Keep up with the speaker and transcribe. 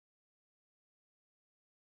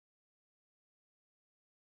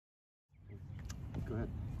Go ahead.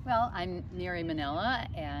 Well, I'm Mary Mainella,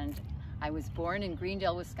 and I was born in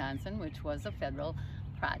Greendale, Wisconsin, which was a federal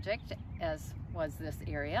project, as was this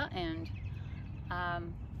area, and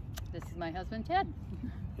this is my husband, Ted.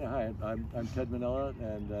 Yeah, hi, I'm Ted Mainella,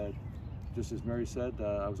 and just as Mary said,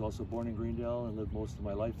 I was also born in Greendale and lived most of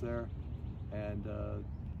my life there, and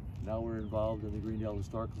now we're involved in the Greendale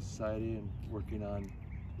Historical Society and working on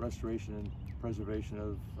restoration and preservation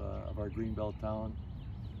of our Greenbelt town,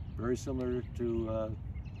 very similar to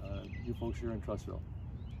you folks here in Trussville.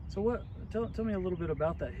 So tell me a little bit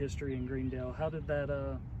about that history in Greendale. How'd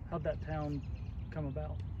that town come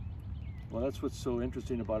about? Well, that's what's so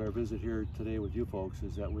interesting about our visit here today with you folks,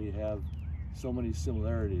 is that we have so many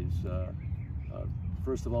similarities.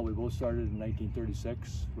 First of all, we both started in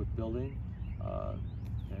 1936 with building,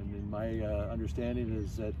 and in my understanding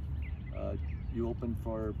is that you opened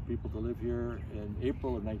for people to live here in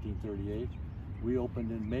April of 1938. We opened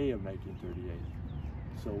in May of 1938.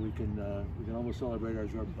 So we can almost celebrate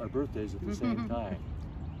our birthdays at the same time.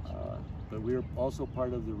 But we are also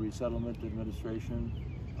part of the Resettlement Administration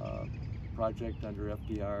project under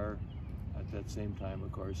FDR at that same time,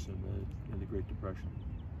 of course, in the Great Depression.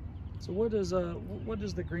 So what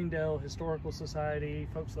does the Greendale Historical Society,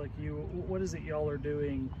 folks like you, what is it y'all are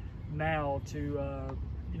doing now to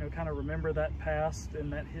kind of remember that past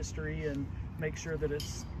and that history and make sure that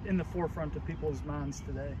it's in the forefront of people's minds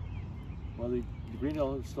today? Well, the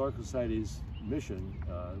Greendale Historical Society's mission,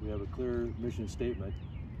 we have a clear mission statement,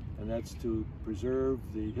 and that's to preserve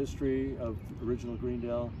the history of original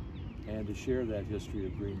Greendale and to share that history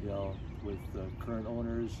of Greendale with current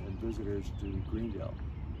owners and visitors to Greendale.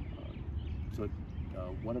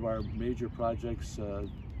 One of our major projects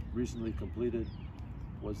recently completed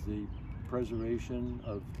was the preservation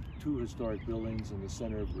of two historic buildings in the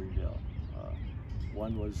center of Greendale.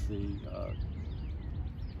 One was the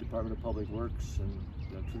Department of Public Works,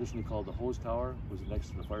 and traditionally called the Hose Tower, was next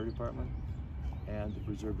to the fire department, and to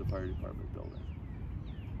preserve the fire department building.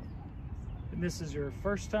 And this is your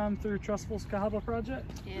first time through Trussville's Cahaba Project?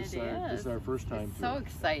 This is our first time it's through. So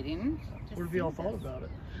exciting. What have you all thought about it?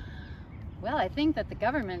 Well, I think that the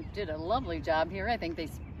government did a lovely job here. I think they,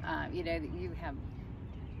 you have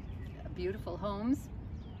beautiful homes,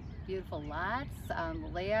 beautiful lots. The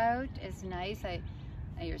layout is nice.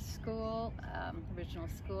 Your school, original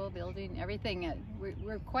school building, everything.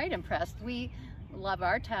 We're quite impressed. We love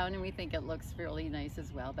our town and we think it looks really nice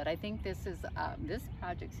as well. But I think this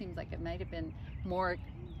project seems like it might have been more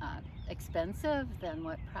expensive than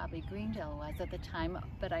what probably Greendale was at the time.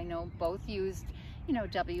 But I know both used,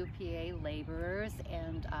 WPA laborers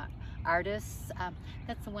and artists.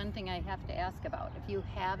 That's the one thing I have to ask about. If you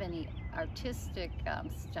have any artistic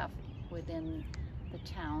stuff within the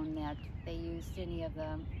town, that they used any of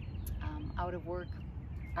the out of work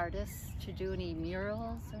artists to do any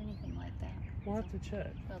murals or anything like that. We'll have to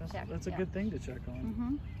check. That's a yeah. good thing to check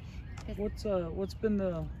on. What's been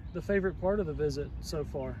the favorite part of the visit so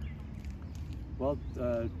far? Well,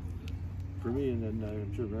 for me, and then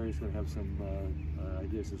I'm sure Mary's going to have some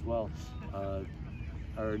ideas as well.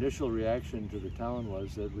 Our initial reaction to the town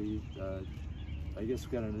was that I guess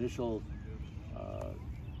we got an initial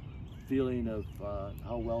feeling of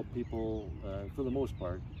how well people, for the most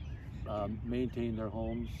part, maintain their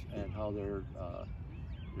homes, and how their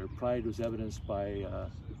pride was evidenced by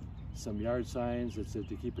some yard signs that said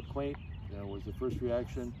to keep it quaint, was the first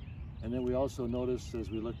reaction. And then we also noticed, as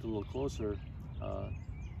we looked a little closer,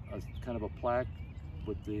 kind of a plaque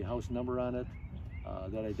with the house number on it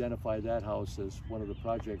that identified that house as one of the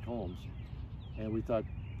project homes. And we thought,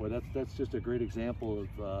 boy, that's just a great example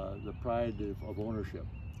of the pride of ownership.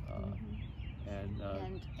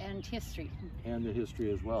 And history. And the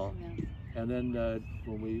history as well. Yeah. And then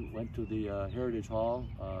when we went to the Heritage Hall,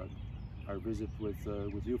 our visit with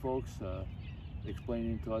you folks,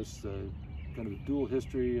 explaining to us the kind of dual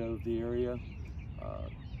history of the area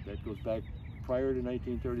that goes back prior to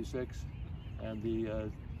 1936, and the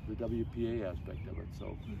WPA aspect of it.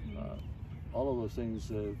 So all of those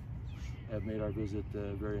things have made our visit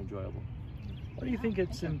very enjoyable. Why do you think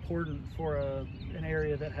it's important for an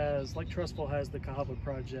area that has, like Trussville has the Cahaba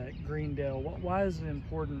Project, Greendale, why is it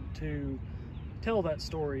important to tell that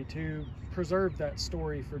story, to preserve that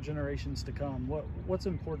story for generations to come? What's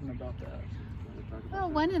important about that? Well,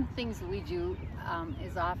 one of the things that we do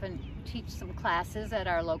is often teach some classes at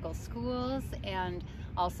our local schools, and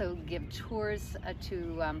also give tours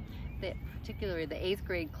to particularly the 8th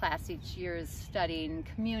grade class each year is studying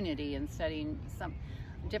community and studying some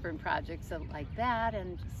different projects like that.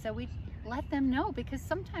 And so we let them know, because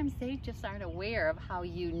sometimes they just aren't aware of how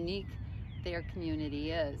unique their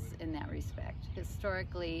community is in that respect.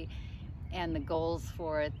 Historically, and the goals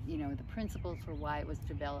for it, you know, the principles for why it was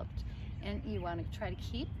developed. And you want to try to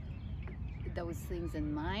keep those things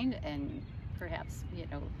in mind, and perhaps, you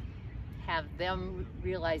know, have them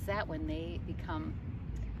realize that when they become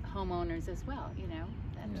homeowners as well, you know.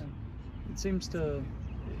 Yeah. It seems to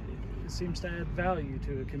add value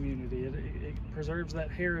to a community. It preserves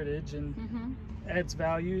that heritage and adds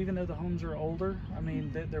value, even though the homes are older. I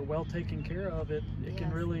mean, they're well taken care of. It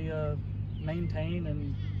can really maintain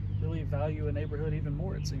and really value a neighborhood even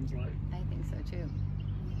more, it seems like. I think so too.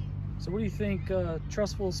 So what do you think,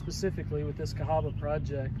 Trussville specifically, with this Cahaba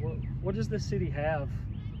project, what does the city have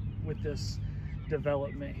with this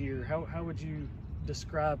development here? How would you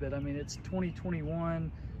describe it? I mean, it's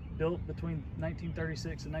 2021, built between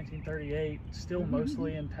 1936 and 1938, still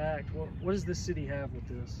mostly intact. What does this city have with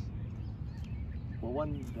this? Well,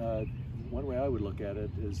 one way I would look at it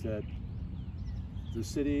is that the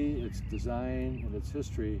city, its design and its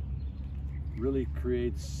history really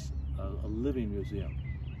creates a living museum.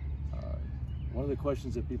 One of the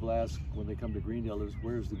questions that people ask when they come to Greendale is,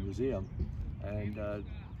 where's the museum? And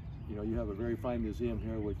you know, you have a very fine museum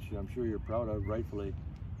here, which I'm sure you're proud of, rightfully.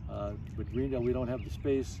 But Greendale, we don't have the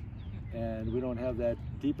space, and we don't have that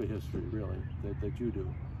deep a history, really, that you do.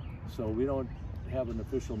 So we don't have an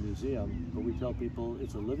official museum, but we tell people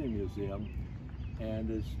it's a living museum. And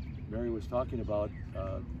as Mary was talking about,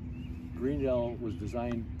 Greendale was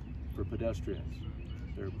designed for pedestrians.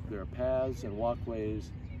 There are paths and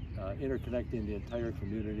walkways interconnecting the entire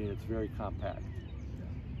community, and it's very compact.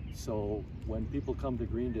 So when people come to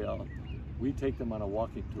Greendale, we take them on a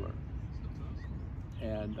walking tour.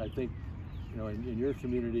 And I think, you know, in your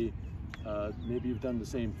community, maybe you've done the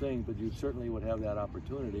same thing, but you certainly would have that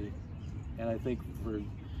opportunity. And I think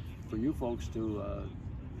for you folks to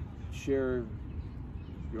share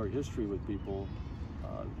your history with people,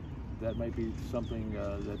 that might be something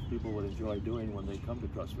that people would enjoy doing when they come to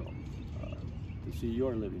Trussville, to see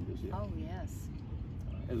your living museum. Oh, yes.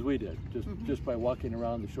 As we did, just by walking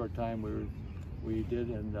around the short time we did,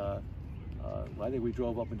 and I think we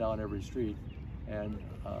drove up and down every street, and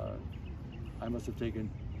I must have taken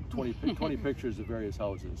 20 pictures of various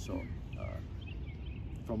houses. So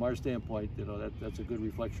from our standpoint, you know, that's a good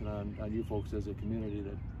reflection on you folks as a community,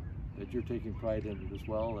 that you're taking pride in it as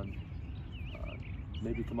well, and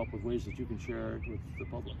maybe come up with ways that you can share it with the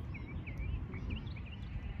public.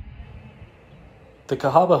 The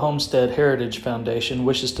Cahaba Homestead Heritage Foundation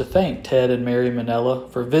wishes to thank Ted and Mary Mainella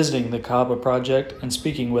for visiting the Cahaba Project and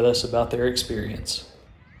speaking with us about their experience.